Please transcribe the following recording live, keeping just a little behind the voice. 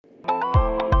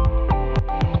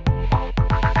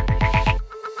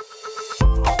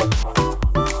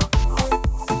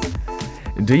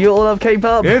Do you all love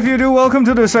K-pop? If you do, welcome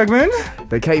to the segment.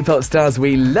 The K-pop stars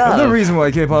we love. The reason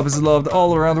why K-pop is loved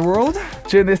all around the world.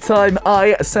 During this time,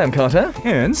 I, Sam Carter,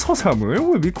 And Sosamu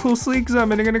will be closely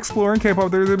examining and exploring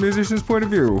K-pop through the musician's point of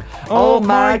view. Oh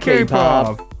my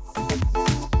K-pop.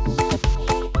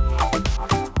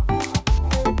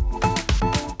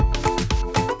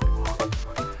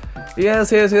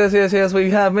 Yes, we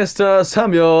have Mr.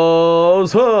 Samuel.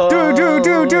 Do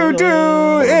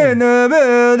in the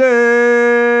building.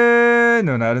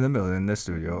 No, not in the building, in the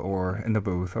studio or in the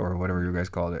booth or whatever you guys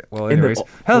called it. Well, anyways,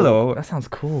 hello. That sounds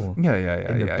cool. Yeah.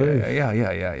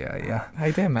 How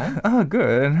you doing, man? Oh,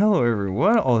 good. And hello,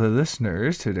 everyone, all the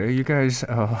listeners today. You guys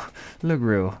look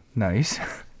real nice.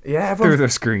 Yeah, through the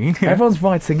screen. Everyone's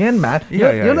writing in, man.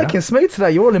 Yeah, You're looking smooth today.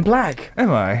 You're all in black.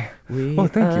 Am I?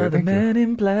 Thank you. The Men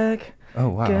in Black. Oh,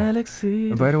 wow.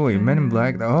 Galaxy. By the way, Men in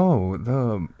Black.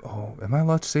 Am I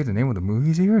allowed to say the name of the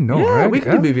movies here? No, yeah, right? We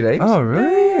can do movie names. Oh,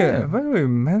 really? Yeah. By the way,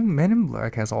 Men in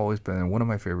Black has always been one of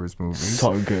my favorite movies.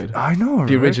 So good. I know,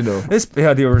 The right? original.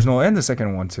 The original and the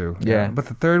second one too. Yeah. But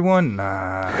the third one,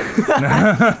 nah.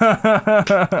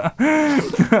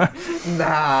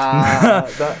 Nah.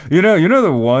 You know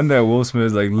the one that Will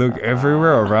Smith look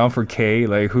everywhere around for K,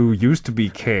 who used to be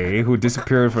K, who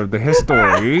disappeared from the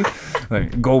history,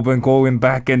 going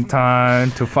back in time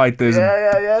to fight this.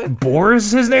 Yeah.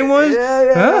 Boris, his name was.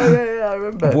 Yeah, I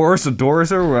remember. Boris or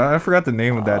Doris or I forgot the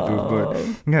name of that dude, but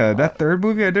yeah, that third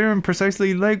movie I didn't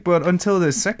precisely like, but until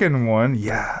the second one,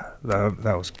 that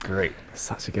was great.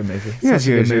 Such a good movie. Yes.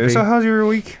 Movie. So how's your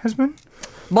week, Husband?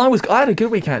 I had a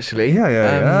good week actually.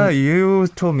 Yeah. You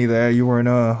told me that you were in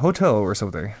a hotel or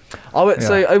something.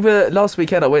 So over last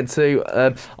weekend I went to.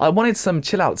 I wanted some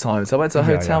chill out time, so I went to a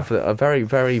hotel for a very,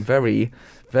 very, very,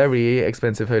 very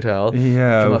expensive hotel.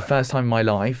 Yeah. For my first time in my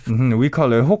life. Mm-hmm. We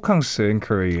call it hokkangsu in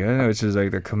Korean, which is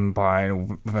the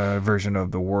combined version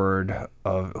of the word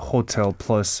of hotel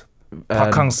plus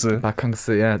bakangsu.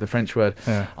 Bakangsu, yeah, the French word.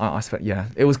 Yeah.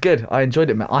 It was good. I enjoyed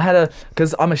it, man.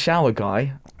 Because I'm a shower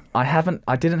guy.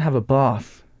 I didn't have a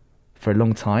bath for a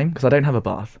long time because I don't have a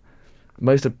bath.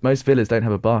 Most villas don't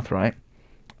have a bath, right?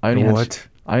 I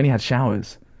only had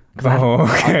showers.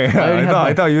 Okay.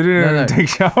 I thought you didn't take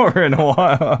shower in a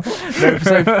while.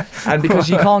 And because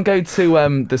you can't go to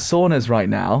the saunas right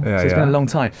now, so it's been a long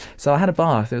time. So I had a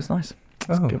bath. It was nice.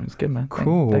 It was good, man.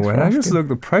 Cool. And I just looked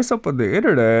the price up on the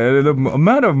internet. The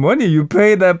amount of money you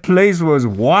paid that place was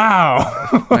wow.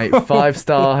 Mate,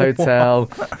 5-star hotel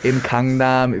in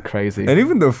Gangnam. Crazy. And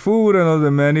even the food and all the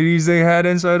amenities they had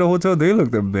inside the hotel, they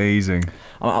looked amazing.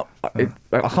 I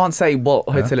can't say what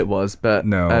hotel it was, but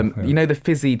you know the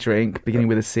fizzy drink beginning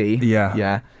with a C? Yeah.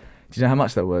 Yeah. Do you know how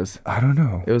much that was? I don't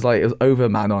know. It was over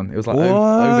Manon. It was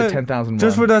over 10,000 won.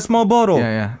 Just for that small bottle?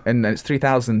 Yeah. And it's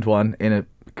 3,000 won in a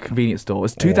convenience store.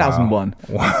 It's 2,001.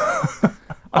 Wow.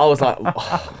 I was like,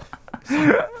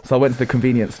 so I went to the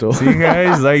convenience store. See,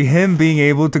 guys, him being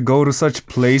able to go to such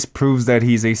place proves that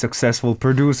he's a successful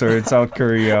producer in South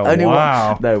Korea. Only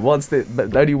wow. Only once,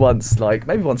 maybe once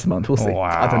a month. We'll see.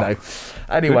 Wow. I don't know.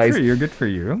 Anyways, good for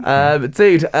you.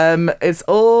 Dude, it's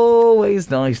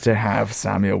always nice to have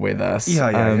Samuel with us.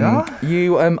 Yeah.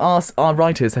 You, our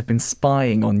writers have been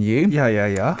spying on you.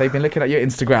 Yeah. They've been looking at your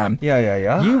Instagram.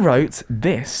 Yeah. You wrote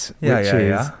this, which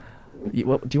is. Do you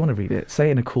want to read it? Say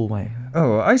it in a cool way.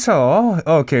 Oh,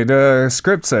 the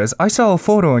script says, I saw a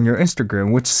photo on your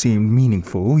Instagram which seemed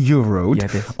meaningful. You wrote,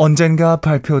 언젠가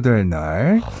발표될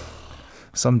날,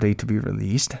 someday to be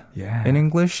released in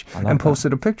English, and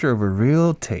posted a picture of a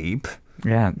real tape.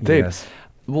 Yeah, dude. Yes.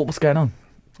 What's going on?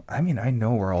 I mean, I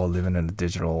know we're all living in a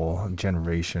digital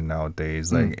generation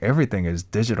nowadays. Everything is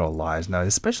digitalized now,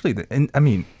 especially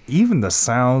even the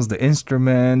sounds, the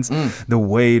instruments, the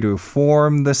way to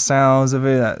form the sounds of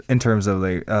it in terms of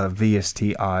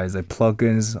VSTIs,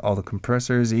 plugins, all the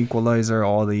compressors, equalizer,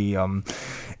 all the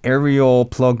aerial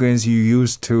plugins you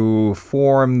use to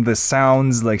form the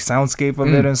sounds, soundscape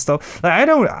of it and stuff.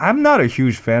 I'm not a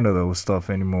huge fan of those stuff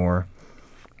anymore.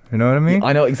 You know what I mean?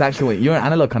 I know exactly what you're an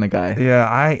analog kind of guy. Yeah,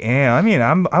 I am. I mean,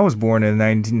 I was born in the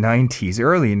 1990s,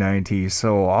 early 90s,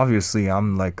 so obviously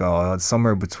I'm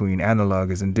somewhere between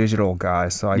analog and digital guy.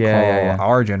 So I call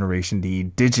our generation the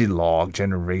digilog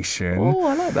generation. Oh,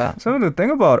 I like that. So the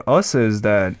thing about us is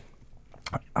that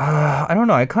I don't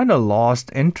know. I kind of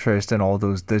lost interest in all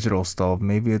those digital stuff.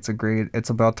 Maybe it's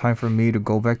about time for me to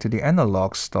go back to the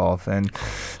analog stuff and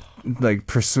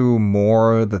pursue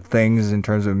more the things in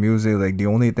terms of music. The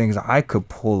only things I could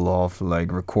pull off,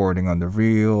 recording on the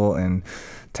reel and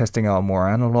testing out more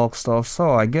analog stuff.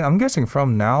 So I'm guessing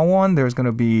from now on, there's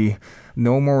gonna be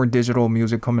no more digital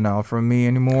music coming out from me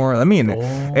anymore. I mean,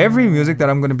 every music that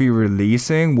I'm going to be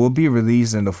releasing will be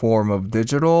released in the form of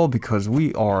digital because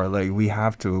we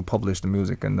have to publish the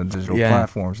music in the digital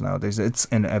platforms nowadays. It's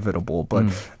inevitable, but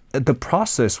the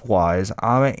process wise,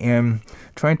 I am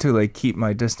trying to like keep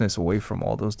my distance away from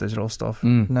all those digital stuff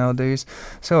nowadays.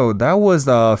 So that was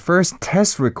the first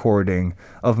test recording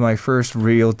of my first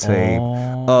real tape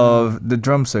of the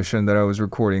drum session that I was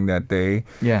recording that day.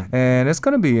 Yeah. And it's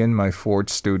going to be in my fourth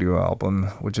studio album,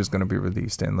 which is going to be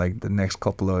released in like the next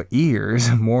couple of years,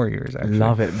 more years actually.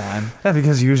 Love it, man. Yeah,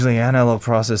 because usually analog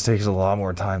process takes a lot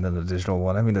more time than the digital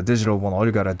one. I mean, the digital one, all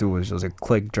you got to do is just like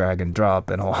click, drag, and drop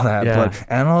and all that. Yeah. But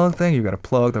analog thing, you got to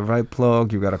plug the right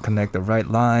plug, you got to connect the right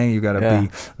line, you got to be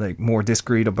like more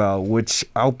discreet about which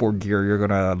outboard gear you're going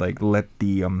to like let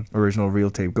the original real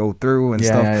tape go through and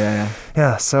stuff.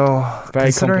 Yeah, so very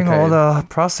considering all the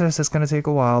process, it's going to take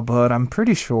a while, but I'm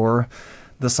pretty sure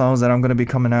the songs that I'm going to be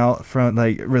coming out from,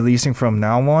 like releasing from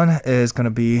now on, is going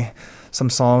to be some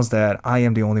songs that I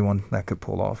am the only one that could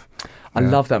pull off. I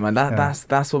love that, man.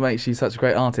 That's what makes you such a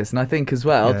great artist. And I think as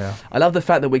well, I love the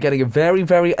fact that we're getting a very,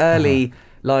 very early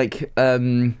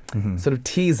sort of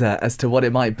teaser as to what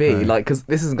it might be, like, because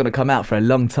this isn't going to come out for a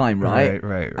long time, right?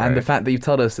 Right. And the fact that you've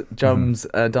told us drums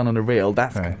done on a reel,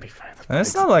 that's going to be very. And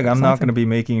it's not like I'm not going to be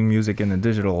making music in a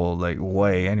digital like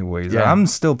way anyways. Yeah. I'm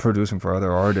still producing for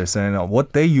other artists, and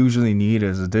what they usually need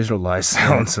is a digitalized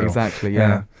sound. So, exactly,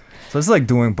 So it's like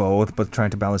doing both, but trying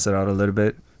to balance it out a little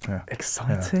bit. Yeah.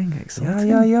 Exciting.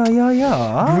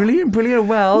 Yeah. Brilliant.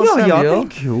 Well, Samuel,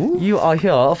 thank you. You are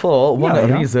here for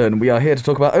one reason. We are here to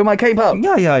talk about Oh My K-Pop.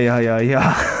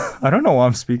 Yeah. I don't know why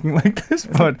I'm speaking like this,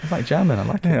 but It's like German. I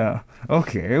like it. yeah.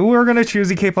 Okay, we're gonna choose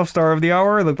the K-pop star of the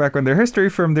hour, look back on their history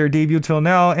from their debut till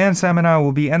now, and Sam and I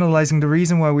will be analyzing the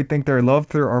reason why we think they're loved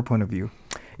through our point of view.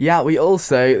 Yeah, we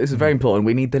also, this is very important,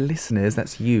 we need the listeners,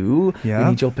 that's you. Yeah.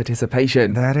 We need your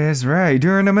participation. That is right.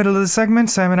 During the middle of the segment,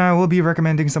 Sam and I will be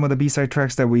recommending some of the B-side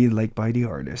tracks that we like by the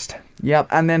artist. Yep,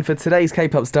 and then for today's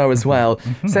K-pop star as well,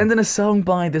 send in a song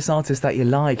by this artist that you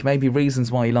like, maybe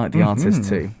reasons why you like the artist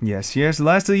too. Yes.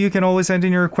 Lastly, you can always send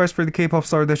in your request for the K-pop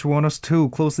star that you want us to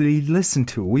closely listen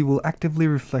to. We will actively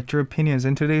reflect your opinions,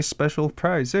 and today's special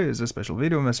prize is a special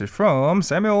video message from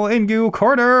Samuel In-gyu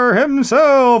Carter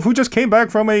himself, who just came back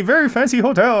from a very fancy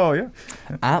hotel. Yeah.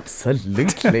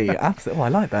 Absolutely. Oh, I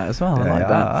like that as well. I like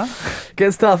that.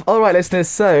 Good stuff. All right, listeners.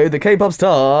 So the K-pop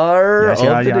star of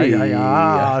the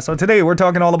day. So today we're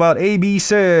talking all about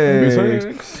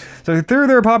AB6. So through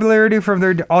their popularity from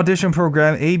their audition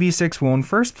program, AB6 won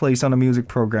first place on the music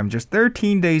program just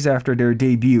 13 days after their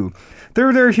debut.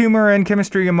 Through their humor and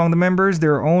chemistry among the members,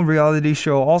 their own reality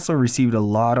show also received a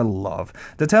lot of love.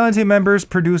 The talented members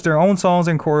produced their own songs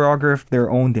and choreographed their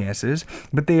own dances,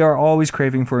 but they are always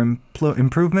craving for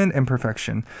improvement and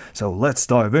perfection. So let's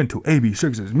dive into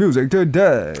AB6's music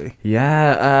today.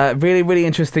 Yeah, really, really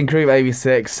interesting group,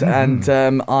 AB6, and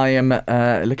I am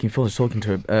looking forward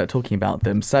to talking about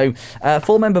them. So,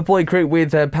 four-member boy group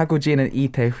with Park Go-jin and Lee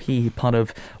Tae-hee, part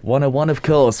of 101, of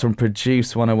course, from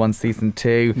Produce 101 Season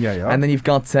 2. And then you've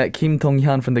got Kim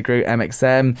Dong-hyun from the group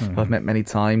MXM, who I've met many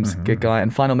times, good guy,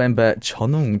 and final member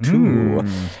Chonung too.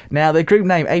 Now, the group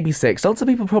name, AB6, lots of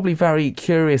people are probably very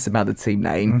curious about the team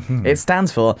name. It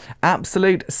stands for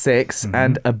Absolute Six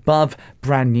and Above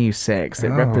Brand New Six. It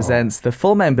represents the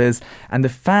four members and the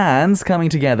fans coming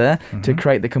together to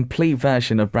create the complete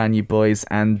version of Brand New Boys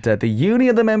and the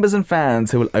union of the members and fans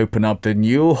who will open up the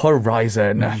new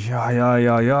horizon.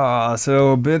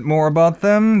 So a bit more about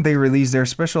them. They released their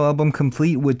special album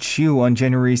Complete With You on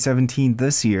January 17th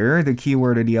this year. The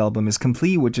keyword of the album is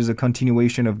complete, which is a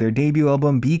continuation of their debut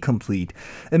album Be Complete.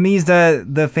 It means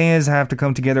that the fans have to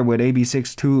come together with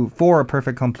AB6 for a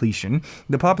perfect completion.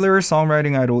 The popular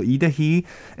songwriting idol Lee Tae-hee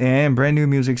and Brand New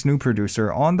Music's new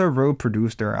producer On The Road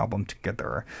produced their album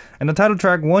together. And the title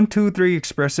track 123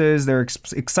 expresses their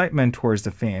excitement towards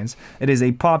the fans. It is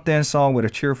a pop dance song with a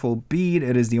cheerful beat.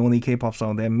 It is the only K-pop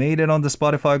song that made it on the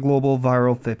Spotify Global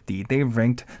Viral 50. They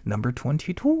ranked number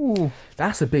 22.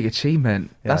 That's a big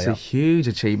achievement. That's a huge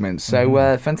achievement.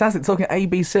 So fantastic. Talking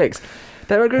AB6.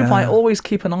 They're a group I always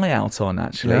keep an eye out on,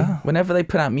 actually. Whenever they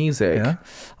put out music,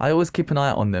 I always keep an eye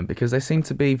out on them because they seem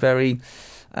to be very...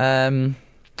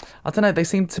 I don't know, they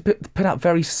seem to put out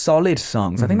very solid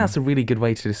songs. I think that's a really good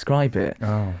way to describe it.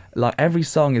 like every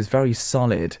song is very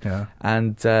solid. Yeah.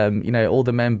 And you know, all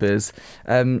the members.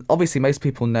 Obviously, most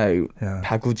people know Yeah.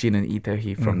 Park Woo-jin and Lee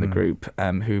Tae-hee from the group,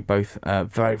 who both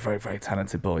very, very, very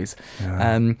talented boys.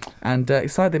 Yeah. And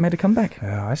excited they made a comeback.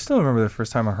 Yeah, I still remember the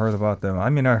first time I heard about them. I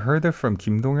mean, I heard it from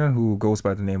Kim Dong-yeon, who goes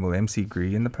by the name of MC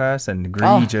Gree in the past, and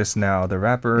Gree just now, the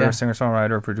rapper, Yeah.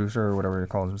 singer-songwriter, producer, or whatever he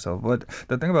calls himself. But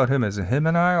the thing about him is him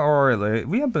and I are, like,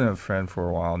 we have been a friend for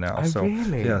a while now. Oh, so,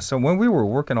 really? Yeah, so when we were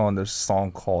working on this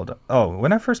song called,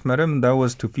 when I first met him, that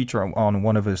was to feature on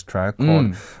one of his tracks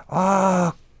called,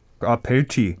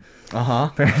 Pelti.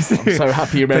 I'm so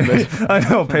happy you remembered. I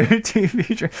know, Pelti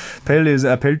feature.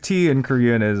 Pelti in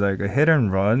Korean is like a hit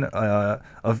and run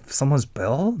of someone's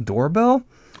doorbell.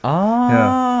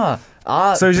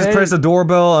 So you just press the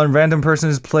doorbell on a random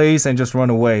person's place and just run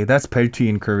away. That's pelti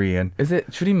in Korean. Is it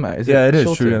줄임말? Is Yeah, it is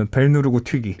shorter? true. 벨 누르고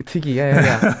튀기. Tiggy,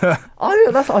 yeah. Oh,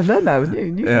 yeah, that's I've learned that.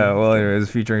 Yeah, well, anyways,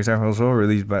 featuring San Francisco,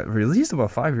 released about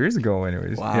 5 years ago.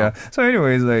 Anyways, Wow. yeah. So,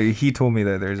 anyways, like he told me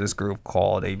that there's this group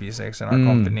called AB6 in our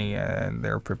company, and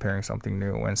they're preparing something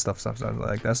new and stuff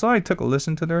like that. So I took a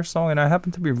listen to their song, and I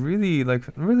happened to be really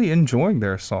enjoying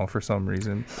their song for some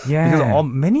reason. Yeah. Because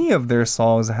many of their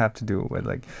songs have to do with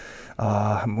like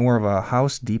more of a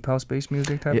deep house based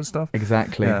music type of stuff.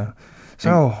 Exactly. Yeah.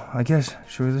 So I guess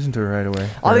should we listen to it right away?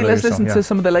 I think let's listen Yeah. to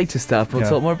some of the latest stuff. We'll Yeah.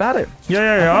 talk more about it.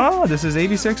 Yeah. This is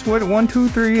 86 with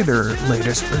 123, their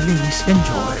latest release.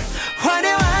 Enjoy.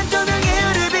 화려한 조명에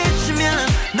비추면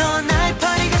넌 날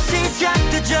파리가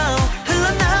시작되죠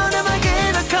흘러나온 음악이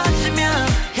더 커지면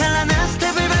현란한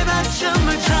스텝을 밟아 춤을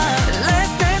춰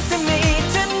Let's dance with me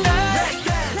tonight.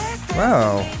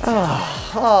 Wow.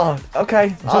 Oh,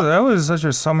 okay. So that was such a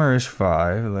summerish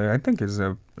vibe. Like I think it's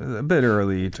a bit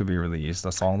early to be released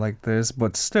a song like this,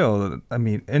 but still, I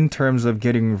mean, in terms of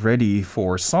getting ready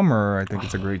for summer, I think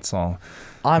it's a great song.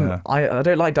 I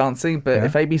don't like dancing, but Yeah.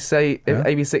 if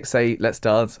AB6 say let's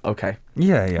dance, okay.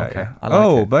 Yeah. Okay, I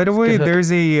like it. By the It's way, good hook.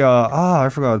 there's a I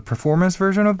forgot performance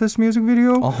version of this music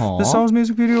video. The song's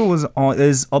music video is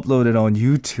uploaded on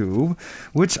YouTube,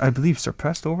 which I believe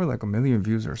surpassed over like 1 million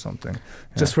views or something.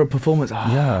 Just for a performance. Oh,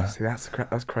 Yeah. See, that's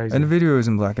crazy. And the video is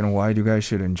in black and white. You guys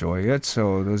should enjoy it.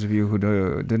 So those of you who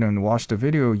didn't watch the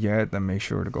video yet, then make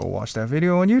sure to go watch that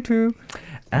video on YouTube.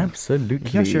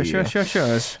 Absolutely.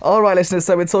 Yes. All right, listeners.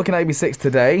 So we're talking AB6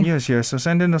 today. Yes. So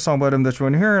send in a song by them that you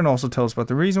want to hear, and also tell us about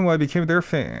the reason why you became their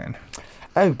fan.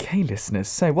 Okay, listeners.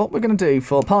 So what we're going to do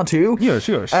for part 2. Yes.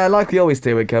 Like we always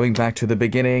do, we're going back to the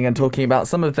beginning and talking about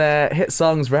some of their hit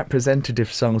songs,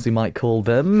 representative songs, we might call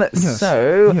them. Yes.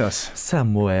 So, Yes.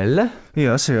 Samuel,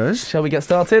 Yes. shall we get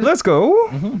started? Let's go.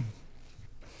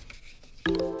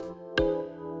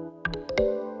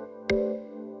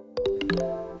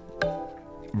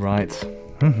 Right.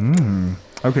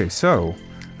 Okay, so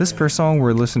this first song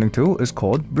we're listening to is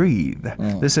called Breathe.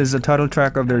 This is the title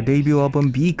track of their debut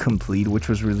album Be Complete, which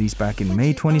was released back in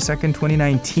May 22nd,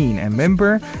 2019. And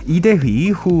member Lee Tae-hee,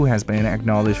 who has been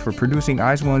acknowledged for producing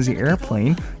IZ*ONE's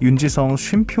Airplane, Yoon Ji-sung's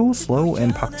Shimpyo Slow,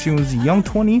 and Park Ji-hoon's Young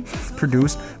 20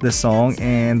 produced the song,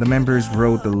 and the members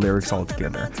wrote the lyrics all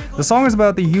together. The song is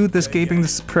about the youth escaping the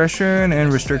suppression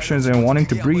and restrictions and wanting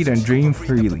to breathe and dream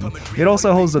freely. It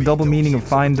also holds the double meaning of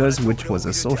fine dust, which was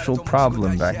a social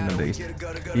problem back in the day.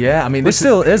 Yeah, I mean, Which this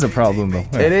still is a problem, though.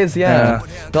 It is, yeah.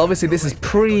 But obviously, this is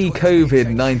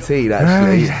pre-COVID-19,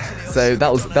 actually. So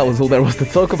that was all there was to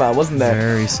talk about, wasn't there?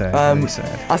 Very sad. Very sad.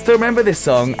 I still remember this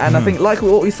song, and I think, like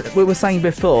what we were saying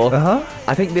before, Uh-huh.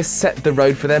 I think this set the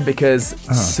road for them because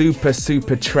super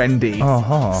trendy,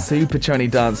 super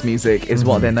trendy dance music is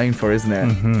what they're known for, isn't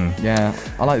it? Yeah,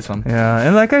 I like this one. Yeah,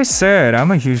 and like I said,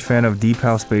 I'm a huge fan of deep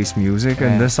house-based music,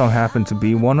 and this song happened to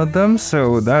be one of them.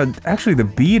 So that actually the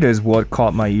beat is what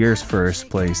caught my ears first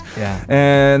place. Yeah.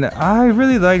 And I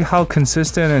really like how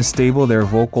consistent and stable their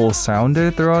vocals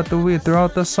sounded throughout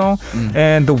the song,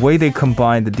 and the way they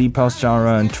combined the deep house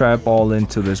genre and trap all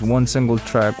into this one single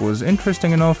track was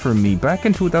interesting enough for me. Back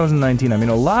in 2019, I mean,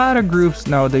 a lot of groups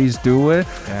nowadays do it,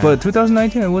 but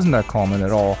 2019 it wasn't that common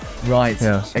at all. Right.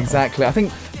 Yeah, so- Exactly. I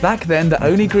think back then the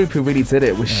only group who really did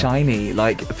it was Shiny.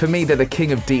 Like for me, they're the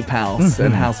king of deep house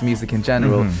and house music in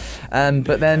general.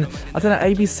 But then I don't know,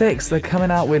 AB6, they're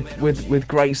coming out with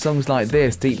great songs like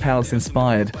this, deep house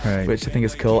inspired, Right. which I think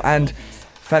is cool and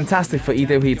fantastic for Lee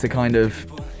Tae-hee to kind of,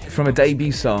 from a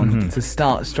debut song to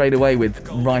start straight away with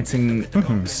writing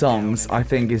songs. I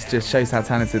think it just shows how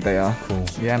talented they are. Cool.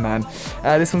 Yeah, man.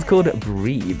 This one's called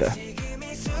Breathe.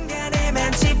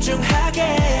 순간에만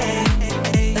집중하게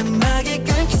음악이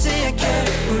끊기지 않게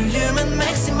볼륨은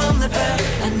maximum level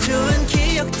안 좋은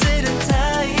기억들은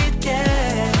다 잊게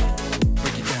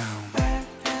Break it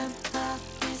down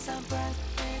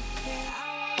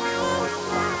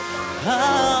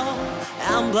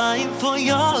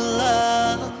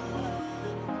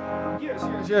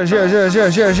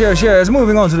Yes.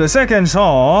 Moving on to the second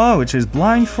song, which is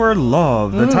Blind for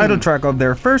Love, the title track of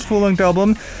their first full-length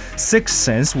album, Sixth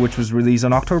Sense, which was released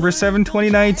on October 7,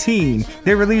 2019.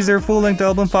 They released their full-length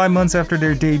album 5 months after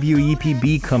their debut EP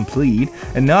Be Complete.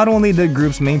 And not only did the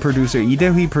group's main producer Lee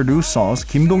Dae-hee produce songs,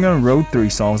 Kim Dong-yeon wrote 3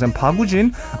 songs, and Park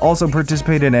Woo-jin also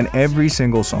participated in every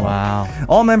single song. Wow.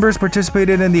 All members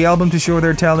participated in the album to show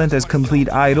their talent as complete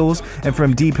idols, and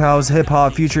from deep house,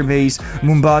 hip-hop, future bass,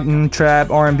 moonbutton, trap,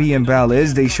 R&B, and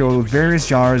ballads, they showed various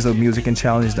genres of music and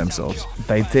challenged themselves.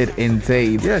 They did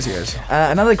indeed. Yes.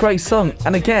 Another great song,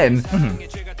 and again,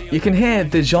 you can hear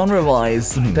the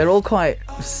genre-wise, they're all quite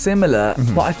similar.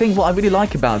 But I think what I really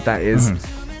like about that is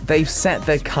they've set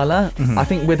their color. I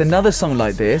think with another song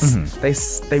like this,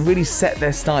 they really set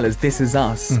their style as This Is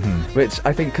Us, which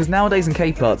I think, because nowadays in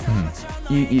K-pop,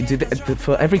 you do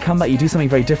for every comeback you do something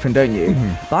very different, don't you?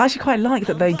 But I actually quite like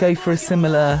that they go for a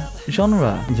similar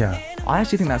genre. Yeah. I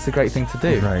actually think that's a great thing to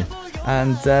do. Right.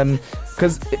 And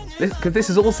because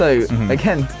this is also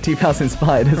again Deep House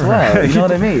inspired as well. You know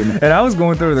what I mean? And I was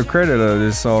going through the credit of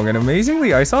this song, and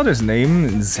amazingly, I saw this name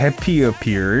Zepi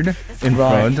appeared in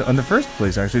front on the first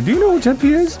place. Actually, do you know who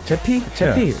Zepi is? Zepi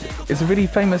is a really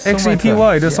famous songwriter.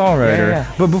 XCPY, the songwriter.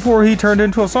 Yeah. But before he turned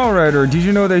into a songwriter, did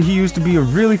you know that he used to be a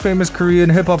really famous Korean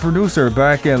hip hop producer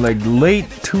back in like late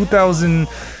 2000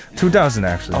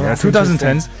 actually? Oh, yeah, that's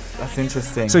 2010s. That's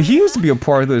interesting. So he used to be a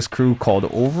part of this crew called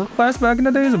Overclass back in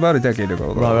the days, about a decade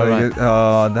ago. Right.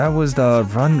 That was the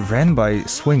ran by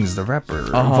Swings, the rapper.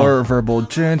 Verbal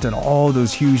Gent and all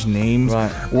those huge names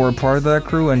were a part of that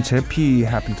crew, and Jepi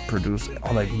happened to produce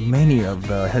like many of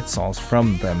the hit songs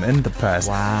from them in the past.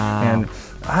 Wow. And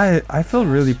I felt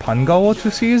really 반가워 to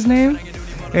see his name.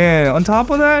 And on top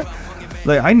of that,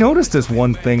 like I noticed this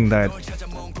one thing that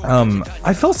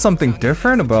I felt something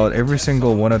different about every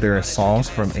single one of their songs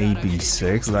from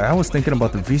AB6. Like I was thinking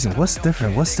about the reason, what's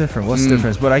different?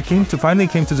 But I finally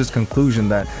came to this conclusion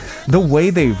that the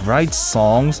way they write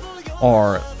songs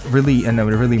are really in a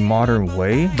really modern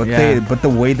way, but the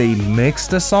way they mix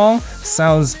the song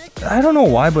sounds, I don't know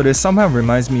why, but it somehow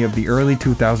reminds me of the early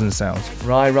 2000 sounds.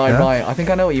 Right. I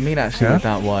think I know what you mean actually with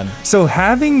that one. So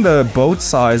having the both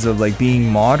sides of like being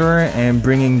modern and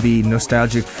bringing the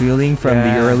nostalgic feeling from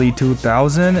the early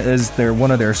 2000 is one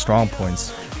of their strong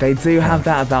points. They do have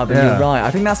that about them. You're right. I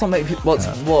think that's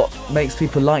what makes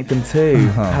people like them too,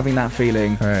 having that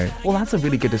feeling. Right. Well, that's a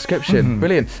really good description.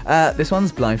 Brilliant. This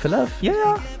one's Blind for Love.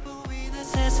 Yeah.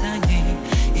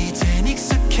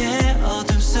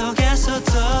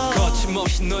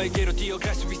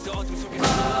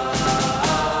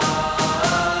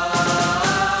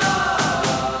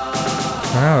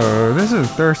 Oh, this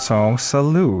is their song,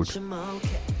 Salute.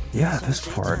 Yeah, this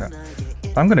part.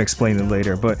 I'm going to explain it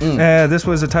later, but this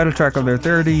was the title track of their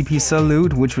third EP,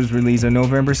 Salute, which was released on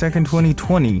November 2nd,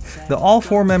 2020. All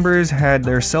 4 members had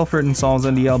their self-written songs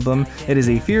on the album. It is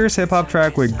a fierce hip-hop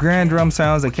track with grand drum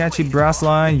sounds, a catchy brass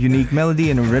line, unique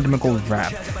melody, and a rhythmical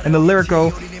rap. And the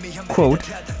lyrical, quote,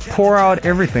 pour out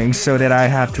everything so that I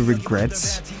have to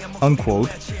regrets, unquote.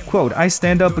 Quote, I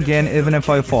stand up again even if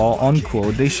I fall,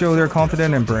 unquote. They show their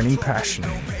confident and burning passion.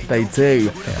 They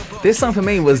do. This song for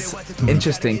me was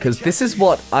interesting because this is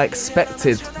what I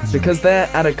expected, because they're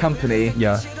at a company,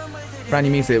 Brand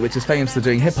New Music, which is famous for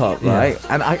doing hip hop, right?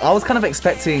 And I was kind of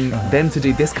expecting them to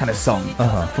do this kind of song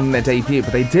from their debut,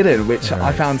 but they didn't, which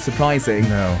I found surprising.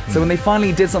 So when they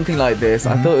finally did something like this,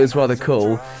 I thought it was rather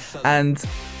cool, and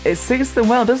it sings them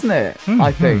well, doesn't it?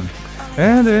 I think.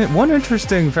 And one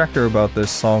interesting factor about this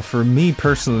song for me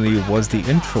personally was the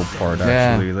intro part,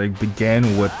 actually. Like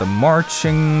began with the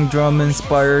marching drum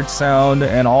inspired sound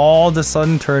and all of a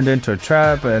sudden turned into a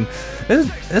trap, and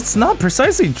it's not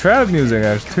precisely trap music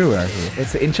actually.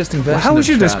 It's an interesting version. How would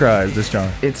you trap. describe this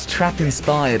genre? It's trap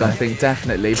inspired, I think,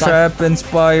 definitely. Trap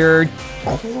inspired,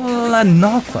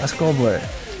 not classical, but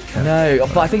no,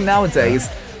 but I think nowadays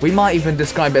we might even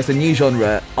describe it as a new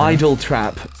genre, idol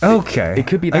trap. Okay. It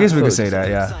could be that. I guess we could say that,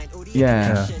 yeah.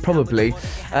 Yeah, probably.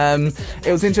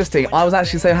 It was interesting. I was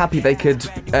actually so happy they could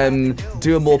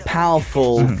do a more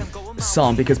powerful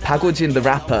song, because Park Woo-jin, the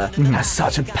rapper, has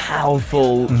such a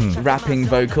powerful rapping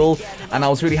vocal, and I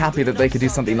was really happy that they could do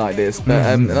something like this. But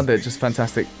another just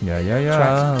fantastic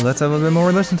track. Let's have a bit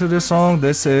more listen to this song.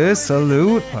 This is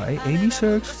Salute by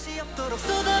AB6.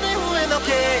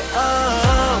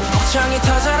 창이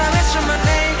터져라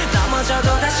외쳐만해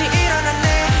넘어져도 다시 일어나네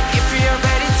If you're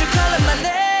ready to call it my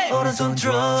name 오른손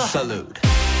들어 Salute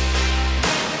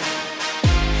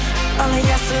Only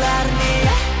yes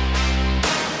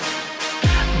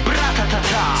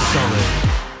Bratata Salute.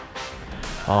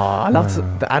 I love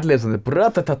the ad-libs and the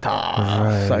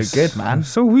bra-ta-ta-ta. Right. So good, man.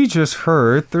 So we just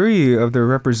heard 3 of their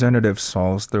representative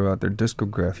songs throughout their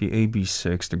discography,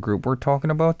 AB6, the group we're talking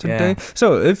about today. Yeah.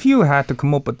 So if you had to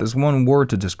come up with this one word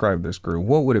to describe this group,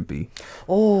 what would it be?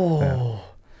 Oh,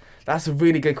 that's a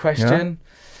really good question.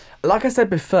 Like I said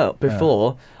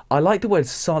before, I like the word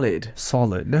solid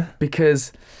Solid.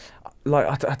 because, like,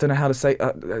 I don't know how to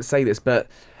say this, but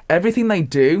everything they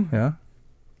do Yeah.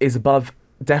 is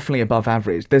definitely above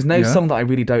average. There's no Yeah. song that I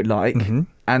really don't like, Mhm.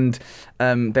 and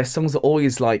their songs are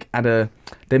always like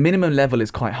their minimum level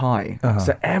is quite high.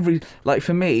 So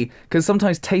for me, because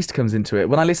sometimes taste comes into it.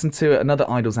 When I listen to another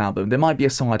Idols album, there might be a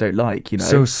song I don't like. You know,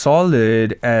 So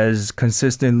solid as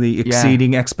consistently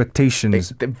exceeding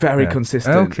expectations. they're very Yeah.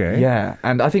 consistent. Okay. Yeah,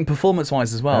 and I think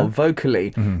performance-wise as well,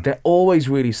 vocally, they're always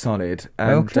really solid,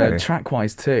 and Okay.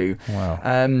 track-wise too. Wow.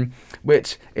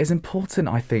 Which is important,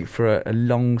 I think, for a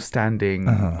long-standing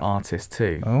artist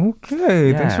too.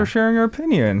 Okay. Thanks Yeah. for sharing your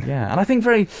opinion. Yeah, and I think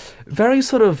very, very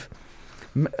sort of,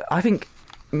 I think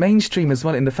mainstream as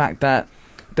well in the fact that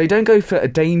they don't go for a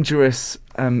dangerous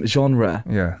genre,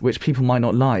 Yeah. which people might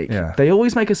not like. Yeah. They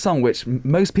always make a song which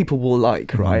most people will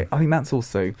like, right? I think that's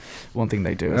also one thing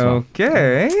they do as well.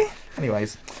 Okay.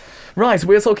 Anyways. Right,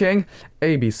 we're talking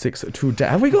AB6 today.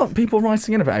 Have we got people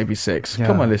writing in about AB6? Yeah.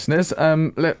 Come on, listeners.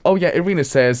 Irina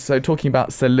says, so talking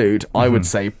about Salute, I would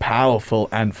say powerful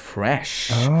and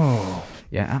fresh. Oh.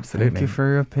 Yeah, absolutely. Thank you for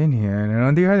your opinion. And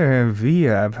on the other hand,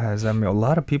 VAB has a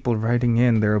lot of people writing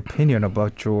in their opinion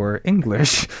about your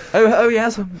English. Oh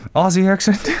yes. Aussie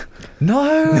accent. No.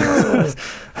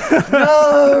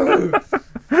 No.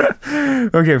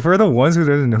 Okay, for the ones who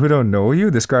don't know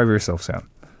you, describe yourself, Sam.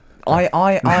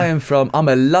 I'm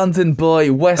a London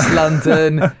boy, West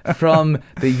London, from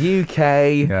the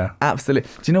UK. Yeah. Absolutely.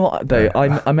 Do you know what though?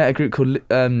 Yeah. I met a group called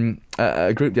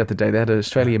a group the other day. They had an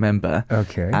Australian member.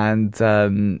 Okay. And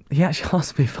he actually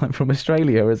asked me if I'm from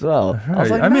Australia as well. I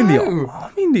was like, I mean, no.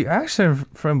 the accent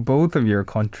from both of your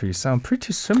countries sound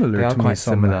pretty similar They are to me quite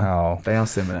similar. somehow. They are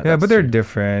similar. Yeah, that's but they're true.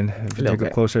 different. If you Little take a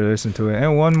bit. closer listen to it.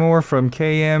 And one more from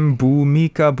KM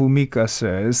Bumika. Bumika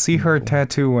says, see her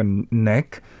tattoo on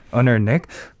her neck.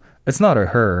 It's not a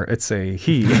her, it's a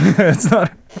he. It's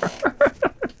not.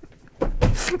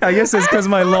 I guess it's because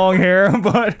my long hair,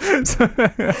 but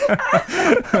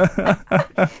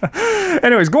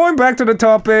anyways, going back to the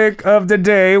topic of the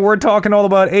day, we're talking all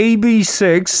about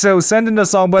AB6. So send in the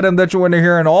song button that you want to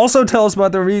hear, and also tell us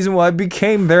about the reason why I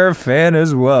became their fan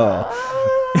as well.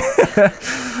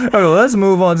 Okay, let's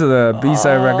move on to the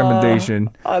B-side recommendation.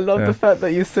 I love Yeah. the fact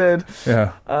that you said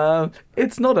Yeah.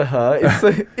 it's not a her. It's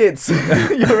it's.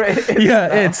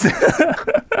 It's.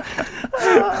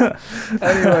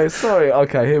 Anyway, sorry.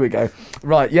 Okay, here we go.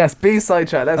 Right, yes, B-side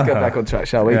track. Let's get back on track,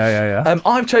 shall we? Yeah.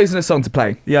 I've chosen a song to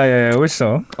play. Yeah. Which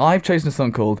song? I've chosen a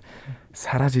song called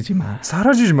사라지지마.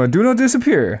 사라지지마, Do Not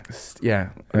Disappear. Yeah,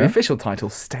 the Yeah? official title,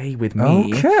 Stay With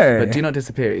Me. Okay. But Do Not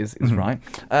Disappear is right.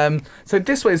 So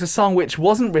this way is a song which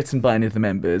wasn't written by any of the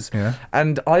members. Yeah.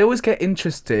 And I always get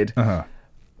interested Uh-huh.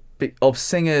 of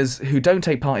singers who don't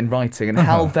take part in writing and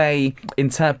how they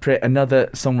interpret another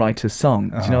songwriter's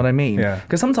song. Do you know what I mean? Yeah.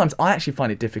 Because sometimes I actually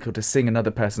find it difficult to sing another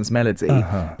person's melody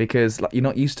because like you're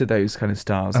not used to those kind of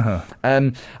styles.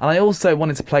 And I also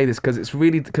wanted to play this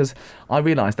because I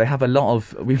realised they have a lot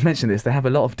of, we've mentioned this, they have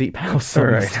a lot of deep house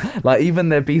songs. Right. Like even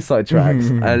their B-side tracks,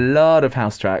 a lot of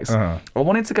house tracks. Uh-huh. I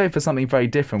wanted to go for something very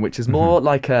different, which is more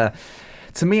like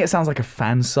to me it sounds like a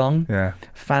fan song. Yeah.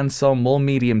 Fan song, more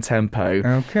medium tempo.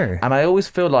 Okay. And I always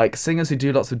feel like singers who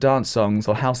do lots of dance songs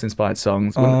or house-inspired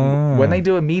songs, when they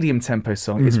do a medium tempo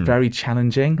song, it's very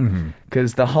challenging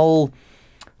because the whole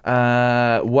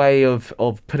way of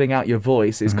putting out your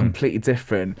voice is completely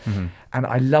different. And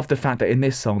I love the fact that in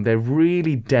this song, they're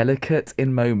really delicate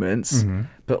in moments,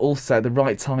 but also at the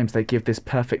right times, they give this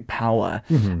perfect power.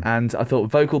 And I thought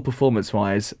vocal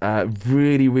performance-wise,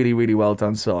 really, really, really well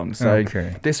done song. So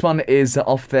Okay. this one is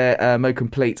off their Mo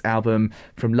Complete album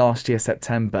from last year,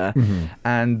 September.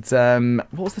 And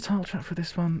what was the title track for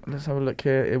this one? Let's have a look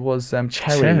here. It was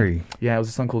Cherry. Cherry. Yeah, it was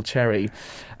a song called Cherry.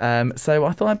 So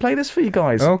I thought I'd play this for you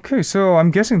guys. Okay, so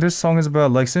I'm guessing this song is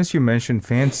about, like, since you mentioned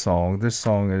fan song, this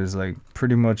song is like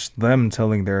pretty much them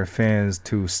telling their fans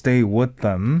to stay with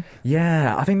them.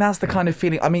 Yeah, I think that's the kind of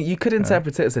feeling. I mean, you could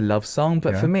interpret it as a love song,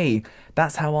 but for me,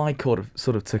 that's how I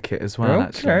sort of took it as well,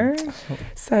 actually. Okay.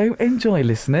 So enjoy,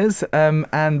 listeners, and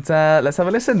let's have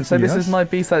a listen. So this Yes. is my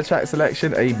B-side track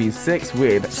selection, AB6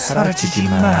 with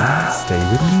사라지지마. Stay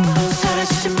with me.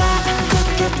 사라지지 마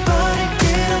꿈꿔버릴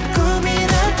그런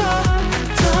꿈이라도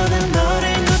더는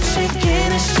너를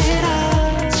놓치기는 싫어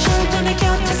절대 내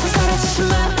곁에서 사라지지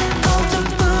마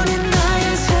어둠뿐인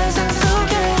나의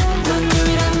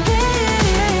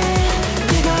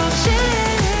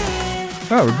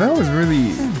Oh, that was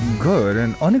really good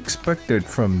and unexpected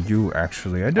from you,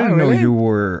 actually. I didn't know really? you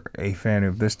were a fan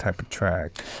of this type of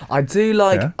track. I do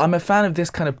like. Yeah? I'm a fan of this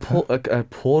kind of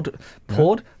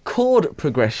chord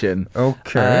progression.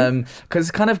 Okay. Because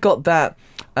it's kind of got that.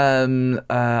 I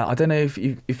don't know if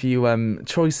you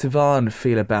Troye Sivan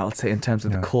feel about it in terms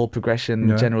of the Yeah. chord progression,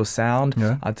 Yeah. general sound.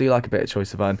 Yeah. I do like a bit of Troye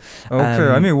Sivan. Okay,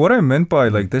 I mean, what I meant by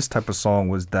like this type of song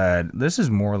was that this is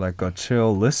more like a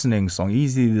chill listening song,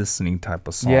 easy listening type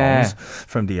of songs Yeah.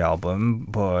 from the album.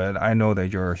 But I know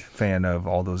that you're a fan of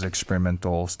all those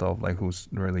experimental stuff, like who's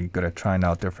really good at trying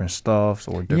out different stuffs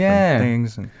or different Yeah.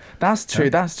 things. And That's true.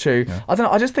 That's true. I don't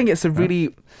know. I just think it's a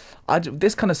really.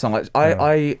 This kind of song,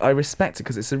 I respect it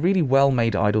because it's a really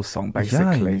well-made Idol song,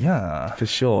 basically. yeah. For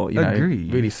sure. You know,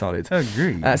 Agreed. really solid.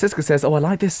 Agreed. Siska says, "Oh, I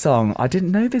like this song. I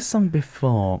didn't know this song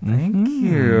before." Thank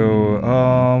you.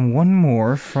 One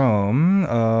more from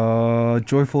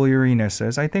Joyful Irina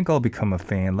says, I think I'll become a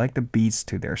fan. Like the beats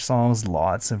to their songs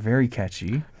lots. Very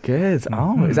catchy. Good.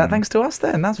 Oh, is that thanks to us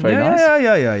then? That's very yeah,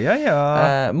 nice.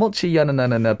 yeah. Mochi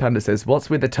Yananana Panda says, "What's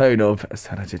with the tone of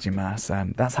Sarajijimas?"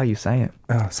 That's how you say it.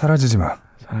 사라지지 마.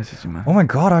 Sarajijimas. Oh my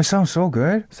god, I sound so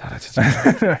good.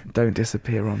 Sarajijimas. Don't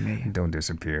disappear on me. Don't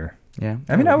disappear. Yeah.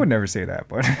 I mean, I would never say that,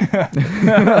 but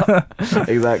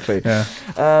Exactly. yeah.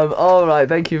 All right.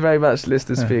 Thank you very much,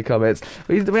 listeners, for your comments.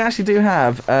 We actually do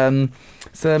have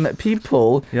some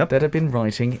people Yep. that have been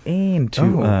writing in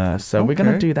to us. So we're going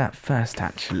to okay. do that first,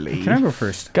 actually. Can I go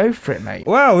first? Go for it, mate.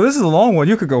 Wow, this is a long one.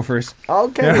 You could go first.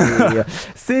 Okay.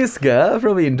 Siska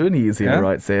from Indonesia Yeah.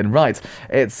 writes in. Right.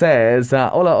 It says,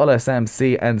 Hola, Sam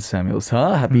C and Samuel,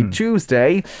 sir. Happy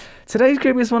Tuesday. Today's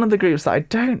group is one of the groups that I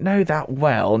don't know that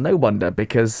well. No wonder,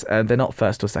 because they're not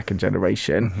first or second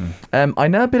generation. I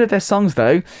know a bit of their songs,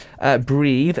 though.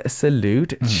 Breathe,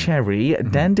 Salute, Cherry,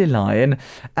 Dandelion,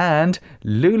 and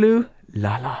Lulu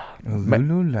Lala.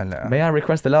 Lululala. May I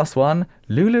request the last one,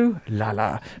 Lulu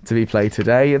Lala, to be played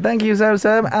today? Thank you,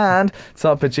 Sam, and to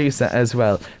our producer as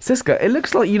well. Siska, it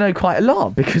looks like you know quite a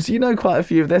lot because you know quite a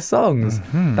few of their songs.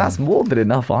 That's more than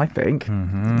enough, I think.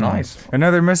 Nice.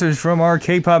 Another message from our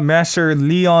K-pop master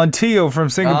Leon Teo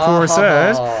from Singapore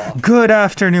says, Good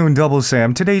afternoon, Double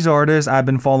Sam. Today's artists, I've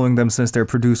been following them since their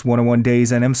Produce 101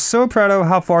 days and I'm so proud of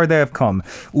how far they have come.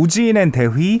 Ujin and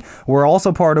Taehui were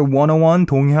also part of 101.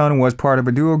 Donghyun was part of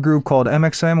a duo group called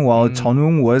MXM, while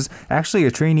Jeonwon was actually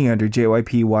a trainee under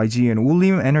JYP, YG, and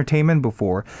Woollim Entertainment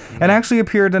before, and actually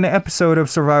appeared in an episode of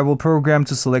Survival Program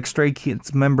to select Stray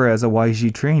Kids member as a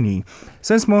YG trainee.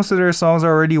 Since most of their songs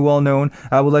are already well known,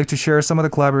 I would like to share some of the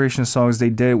collaboration songs they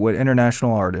did with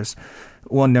international artists.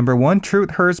 Number 1,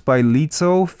 Truth Hurts by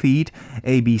Lizzo feat.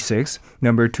 AB6.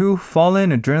 Number 2,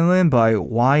 Fallen Adrenaline by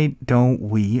Why Don't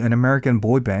We, an American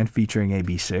boy band featuring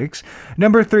AB6.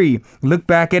 Number 3, Look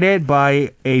Back at It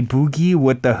by A Boogie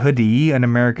with the Hoodie, an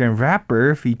American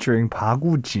rapper featuring Park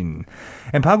Woo-jin.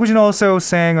 And Park Woo-jin also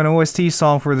sang an OST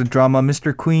song for the drama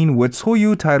Mr. Queen with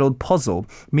Soyu titled Puzzle.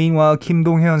 Meanwhile, Kim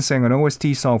Dong-hyun sang an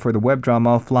OST song for the web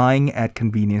drama Flying at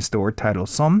Convenience Store titled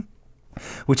Some,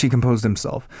 which he composed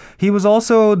himself. He was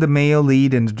also the male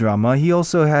lead in the drama. He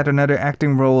also had another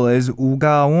acting role as Woo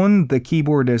Ga-won, the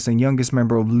keyboardist and youngest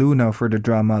member of Luna for the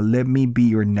drama Let Me Be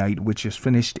Your Knight, which is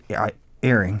finished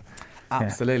airing.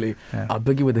 Absolutely.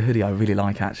 Boogie with the Hoodie I really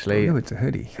like, actually. Boogie with the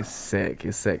Hoodie. It's sick.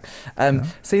 It's sick.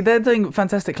 See, they're doing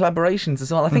fantastic collaborations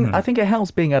as well. I think it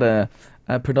helps being at a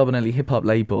predominantly hip-hop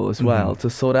label as well to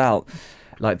sort out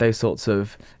like those sorts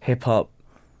of hip-hop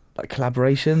like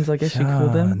collaborations, I guess you call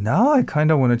them. Now I kind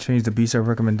of want to change the B-side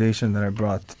recommendation that I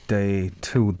brought today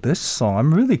to this song.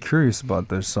 I'm really curious about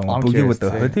this song, I'm Boogie curious with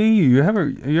the too. Hoodie. You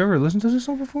ever listened to this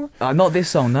song before? Not this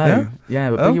song, no.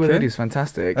 Yeah? But Boogie with the Okay. Hoodie is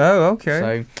fantastic. Oh, okay.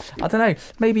 So, I don't know.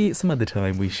 Maybe some other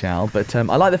time we shall. But I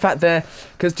like the fact there,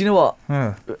 because do you know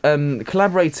what?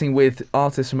 Collaborating with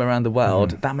artists from around the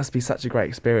world, that must be such a great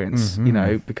experience, you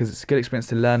know, because it's a good experience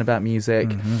to learn about music,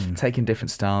 taking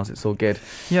different styles. It's all good.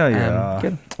 Yeah.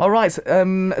 Good. All right,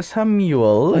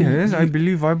 Samuel. Yes, I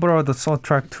believe I brought the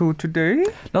soundtrack too today.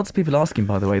 Lots of people asking,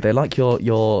 by the way. They like your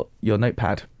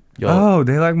notepad. Oh,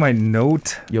 they like my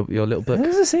note. Your little book.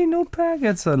 Does it say notepad?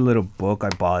 It's a little book I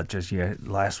bought just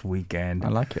last weekend. I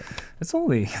like it. It's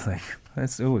only like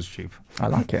it was cheap. I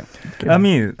like it. Good. I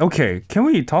mean, okay, can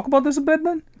we talk about this a bit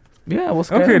then? Yeah, what's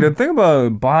going Okay, on? the thing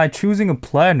about by choosing a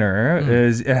planner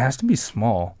is it has to be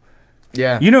small.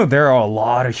 Yeah. You know, there are a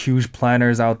lot of huge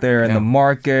planners out there in the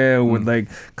market with like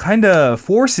kind of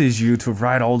forces you to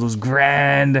write all those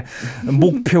grand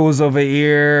목표s of a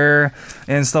year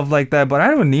and stuff like that. But I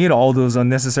don't need all those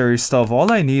unnecessary stuff.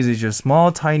 All I need is just a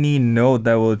small, tiny note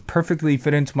that will perfectly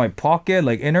fit into my pocket,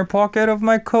 like inner pocket of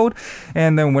my coat.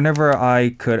 And then whenever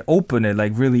I could open it,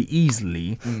 like really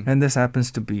easily. And this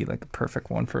happens to be like the perfect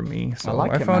one for me. So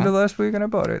like I it, found man. it last week and I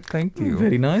bought it. Thank you.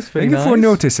 Very nice, very Thank nice. you for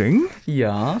noticing.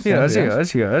 Yeah. Yes.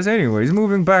 Anyways,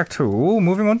 moving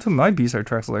on to my B-side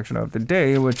track selection of the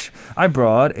day, which I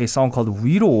brought a song called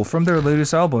Wido from their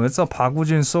latest album. It's a Park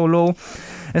Woo-jin solo.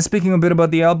 And speaking a bit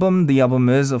about the album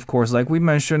is, of course, like we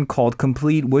mentioned, called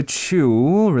Complete With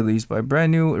You, released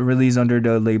under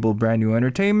the label Brand New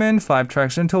Entertainment, 5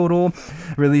 tracks in total.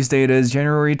 Release date is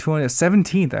January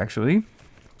 17th, actually.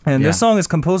 And this song is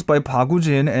composed by Park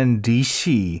Woo-jin and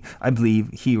D.C. I believe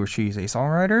he or she is a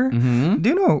songwriter. Do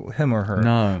you know him or her?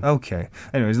 No. Okay.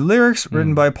 Anyways, lyrics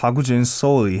written by Park Woo-jin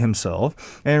solely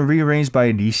himself and rearranged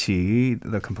by D.C.,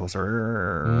 the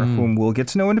composer, whom we'll get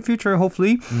to know in the future,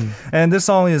 hopefully. And this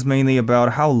song is mainly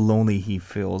about how lonely he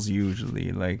feels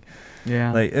usually. Like,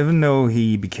 even though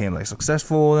he became like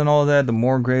successful and all that, the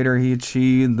more greater he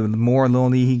achieved, the more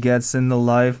lonely he gets in the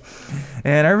life.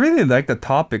 And I really like the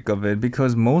topic of it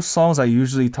because most songs I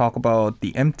usually talk about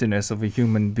the emptiness of a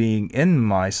human being in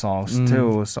my songs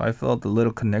too. So I felt a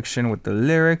little connection with the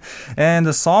lyric. And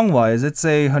the song-wise, it's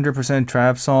a 100%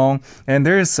 trap song. And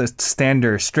there's a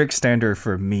strict standard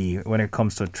for me when it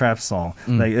comes to a trap song.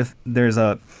 Like if there's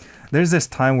this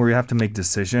time where you have to make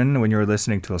decision when you're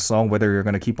listening to a song, whether you're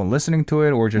going to keep on listening to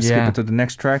it or just skip it to the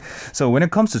next track. So when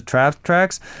it comes to trap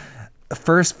tracks,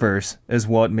 first verse is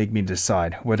what make me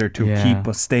decide whether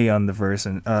to stay on the verse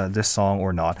and this song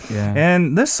or not.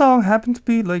 And this song happened to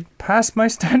be like past my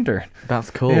standard. That's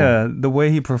cool. Yeah, the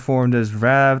way he performed his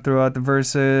rap throughout the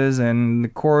verses and the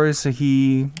chorus,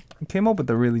 he came up with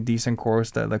a really decent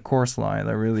chorus line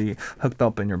that really hooked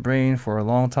up in your brain for a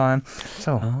long time.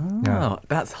 So,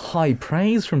 that's high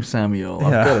praise from Samuel,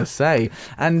 I've got to say.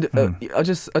 And I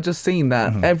just seen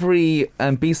that every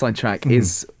B-side track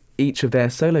is each of their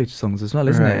solo songs as well,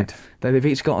 isn't it? They've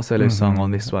each got a solo song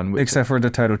on this one. Except for the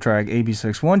title track,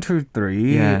 AB6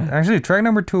 123. Actually, track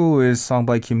number 2 is sung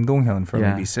by Kim Dong-hyun from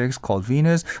AB6 called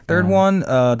Venus. Third one,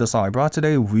 the song I brought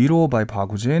today, Wido by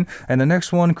Park Woo-jin. And the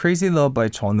next one, Crazy Love by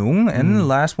Chonung. And the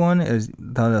last one is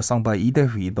the song by Lee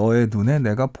Dae-hwi, 너의 눈에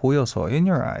내가 보여서, In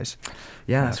Your Eyes.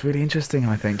 Yeah, that's really interesting,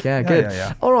 I think. Yeah, good.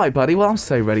 Yeah. All right, buddy. Well, I'm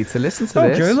so ready to listen to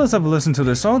this. Okay, let's have a listen to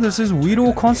this song. This is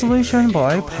Wido Consolation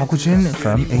by Park Woo-jin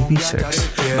from AB6.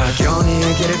 막연히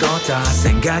길을 걷다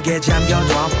생각에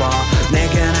잠겨둬봐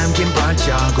내가 남긴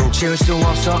발자국 지울 수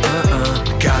없어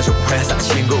가족, 회사,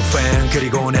 친구, 팬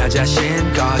그리고 나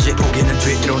자신까지 포기는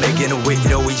뒤로 내게는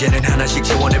위로 이제는 하나씩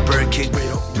채워내 burning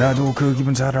위로 나도 그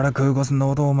기분 잘 알아 그것은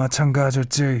너도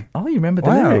마찬가지였지. Oh, you remember the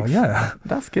Wow, lyrics? yeah.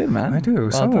 That's good, man. I do.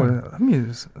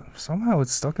 Well Somehow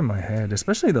it's stuck in my head,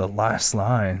 especially the last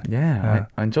line. Yeah,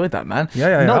 I enjoyed that, man.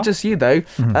 Yeah. Not just you, though.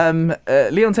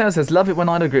 Leon Taylor says, love it when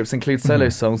idol groups include solo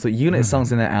songs, like unit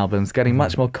songs in their albums, getting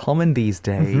much more common these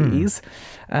days.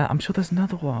 I'm sure there's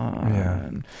another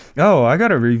one. Yeah. Oh, I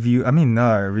got a review. I mean,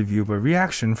 not a review, but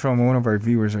reaction from one of our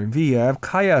viewers on VF.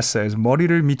 Kaya says,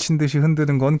 머리를 미친 듯이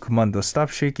흔드는 건 그만둬. Stop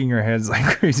shaking your heads like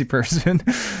a crazy person.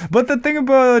 But the thing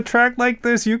about a track like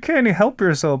this, you can't help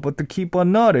yourself but to keep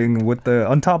on nodding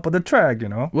on top of the track, you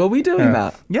know? Were we doing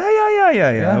that?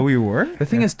 Yeah, we were. The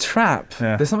thing is, trap.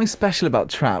 Yeah. There's something special about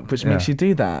trap which makes you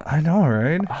do that. I know,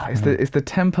 right? It's the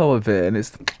tempo of it, and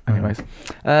it's anyways.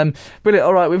 Brilliant.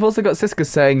 All right, we've also got Siska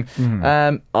saying,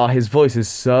 his voice is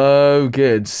so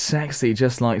good, sexy,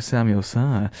 just like Samuel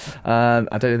Sir.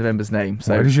 I don't remember his name.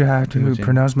 So why did you have to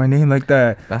pronounce my name like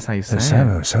that? That's how you say it.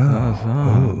 Samuel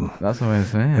Sir. That's the way I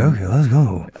say it. Okay, let's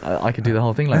go. I could do the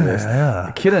whole thing like this.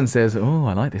 Yeah. Killen says, "Oh,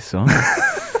 I like this song."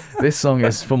 This song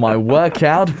is for my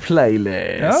workout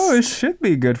playlist. Oh, it should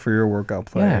be good for your workout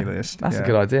playlist. That's a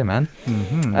good idea, man.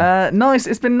 Nice.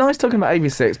 It's been nice talking about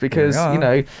AB6 because, you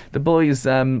know, the boys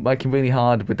working really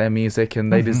hard with their music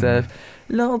and they deserve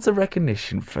lots of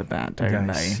recognition for that, don't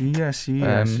they? Yes.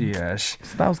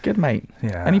 So that was good, mate.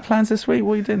 Yeah. Any plans this week?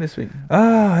 What are you doing this week?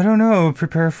 I don't know.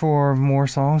 Prepare for more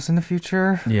songs in the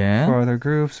future. Yeah. For other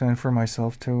groups and for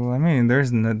myself too. I mean,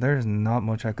 there's not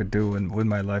much I could do with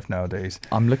my life nowadays.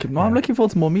 I'm looking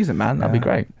forward to more music, man. That'll be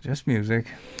great. Just music.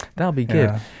 That'll be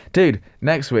good. Dude,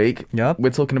 next week we're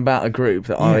talking about a group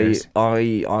that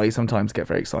I sometimes get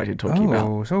very excited talking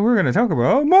about. So we're going to talk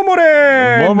about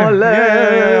Momoland!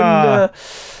 Momoland!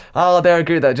 Oh, they're a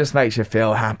group that just makes you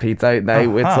feel happy, don't they?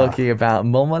 We're talking about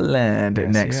Momoland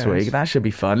next week. That should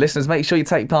be fun. Listeners, make sure you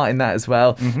take part in that as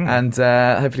well. And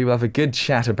hopefully we'll have a good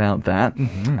chat about that.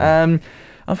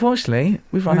 Unfortunately,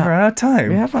 we've run out of time.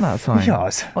 We have run out of time.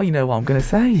 Yes. Oh, you know what I'm going to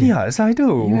say? Yes, I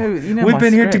do. You know We've my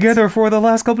been here script. together for the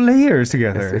last couple of years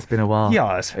together. It's been a while.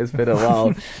 Yes. It's been a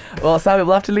while. Well, Sammy,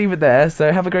 we'll have to leave it there.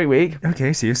 So have a great week.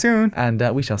 Okay, see you soon. And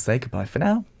we shall say goodbye for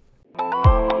now.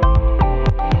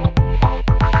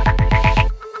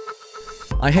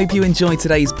 I hope you enjoyed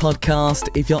today's podcast.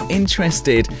 If you're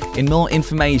interested in more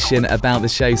information about the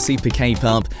show Super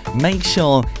K-Pop, make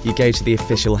sure you go to the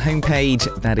official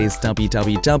homepage, that is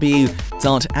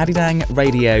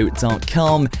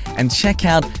www.adidangradio.com, and check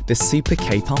out the Super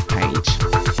K-Pop page.